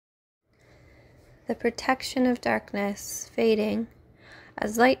the protection of darkness fading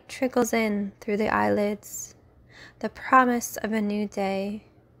as light trickles in through the eyelids, the promise of a new day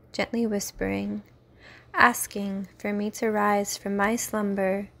gently whispering, asking for me to rise from my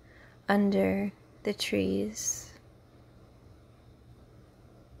slumber under the trees.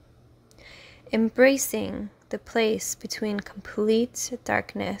 Embracing the place between complete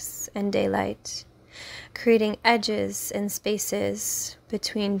darkness and daylight, creating edges and spaces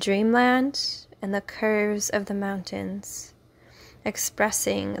between dreamland and the curves of the mountains,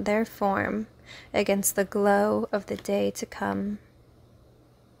 expressing their form against the glow of the day to come.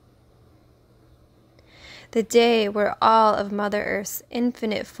 The day where all of Mother Earth's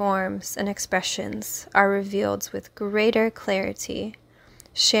infinite forms and expressions are revealed with greater clarity,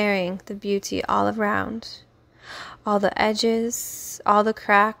 sharing the beauty all around. All the edges, all the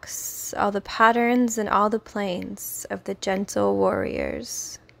cracks, all the patterns, and all the planes of the gentle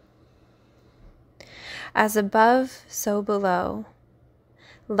warriors. As above, so below,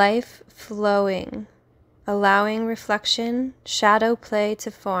 life flowing, allowing reflection, shadow play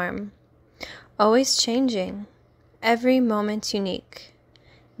to form, always changing, every moment unique,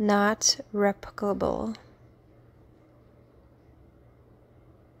 not replicable.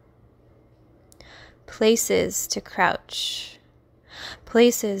 Places to crouch,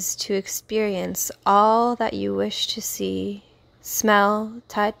 places to experience all that you wish to see, smell,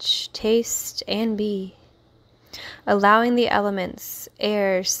 touch, taste, and be, allowing the elements,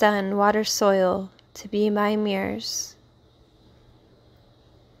 air, sun, water, soil, to be my mirrors.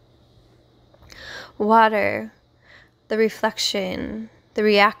 Water, the reflection, the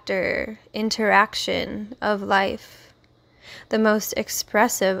reactor, interaction of life, the most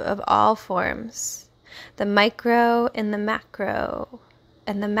expressive of all forms, the micro in the macro,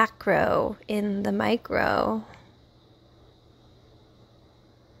 and the macro in the micro.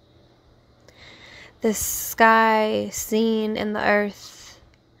 The sky seen in the earth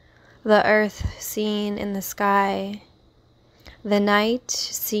seen in the sky, the night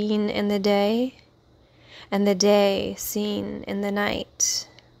seen in the day, and the day seen in the night.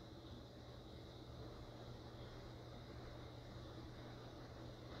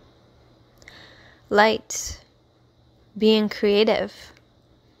 Light being creative,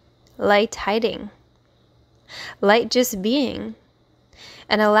 light hiding, light just being,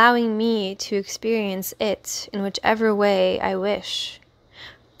 and allowing me to experience it in whichever way I wish,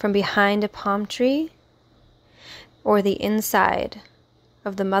 from behind a palm tree or the inside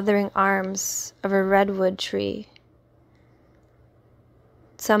of the mothering arms of a redwood tree.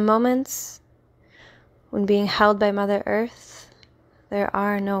 Some moments, when being held by Mother Earth, there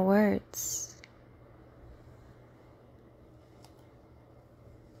are no words.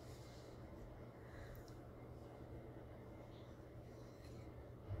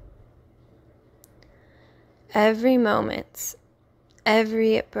 Every moment,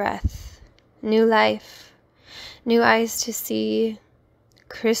 every breath, new life, new eyes to see,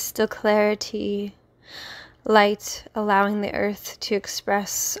 crystal clarity, light allowing the earth to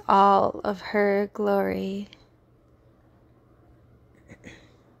express all of her glory.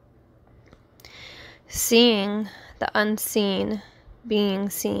 Seeing the unseen being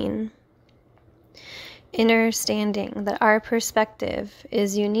seen. Understanding that our perspective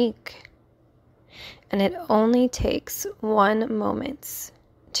is unique, and it only takes one moment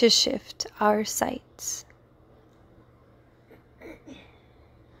to shift our sight.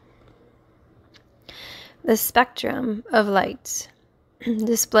 The spectrum of light,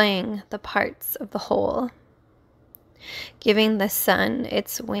 displaying the parts of the whole, giving the sun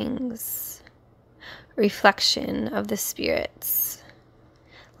its wings, reflection of the spirits,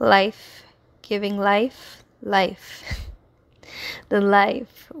 life giving life, life, the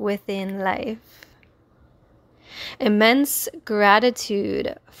life within life. Immense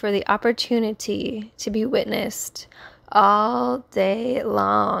gratitude for the opportunity to be witnessed all day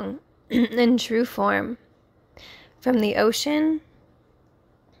long in true form, from the ocean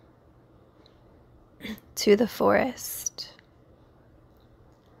to the forest.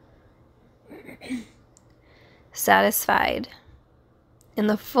 Satisfied in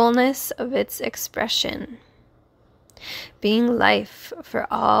the fullness of its expression, being life for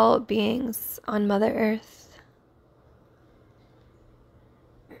all beings on Mother Earth.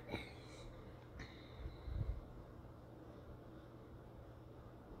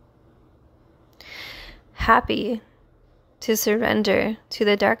 Happy to surrender to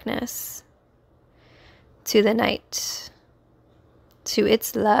the darkness, to the night, to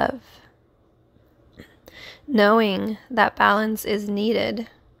its love, knowing that balance is needed,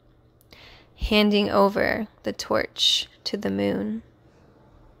 handing over the torch to the moon.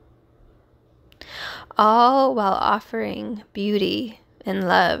 all while offering beauty and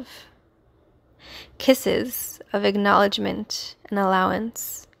love, kisses of acknowledgement and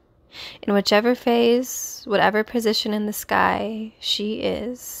allowance, in whichever phase, whatever position in the sky she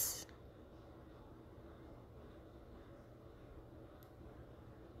is.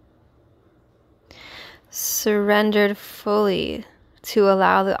 Surrendered fully to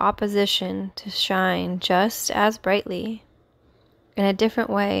allow the opposition to shine just as brightly, in a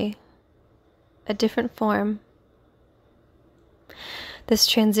different way, a different form. This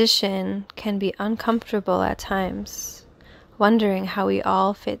transition can be uncomfortable at times, wondering how we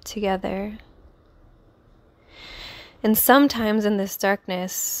all fit together. And sometimes in this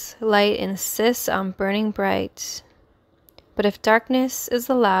darkness, light insists on burning bright. But if darkness is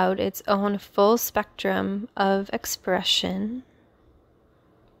allowed its own full spectrum of expression,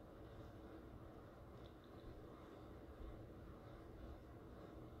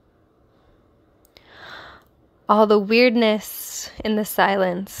 all the weirdness in the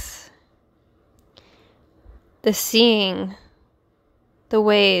silence, the seeing, the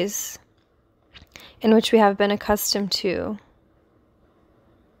ways in which we have been accustomed to,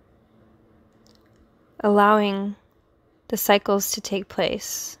 allowing the cycles to take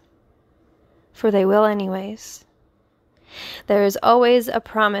place, for they will anyways. There is always a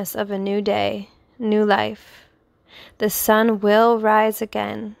promise of a new day, new life. The sun will rise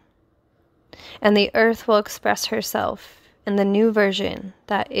again, and the earth will express herself in the new version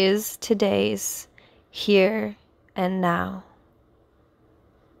that is today's here and now.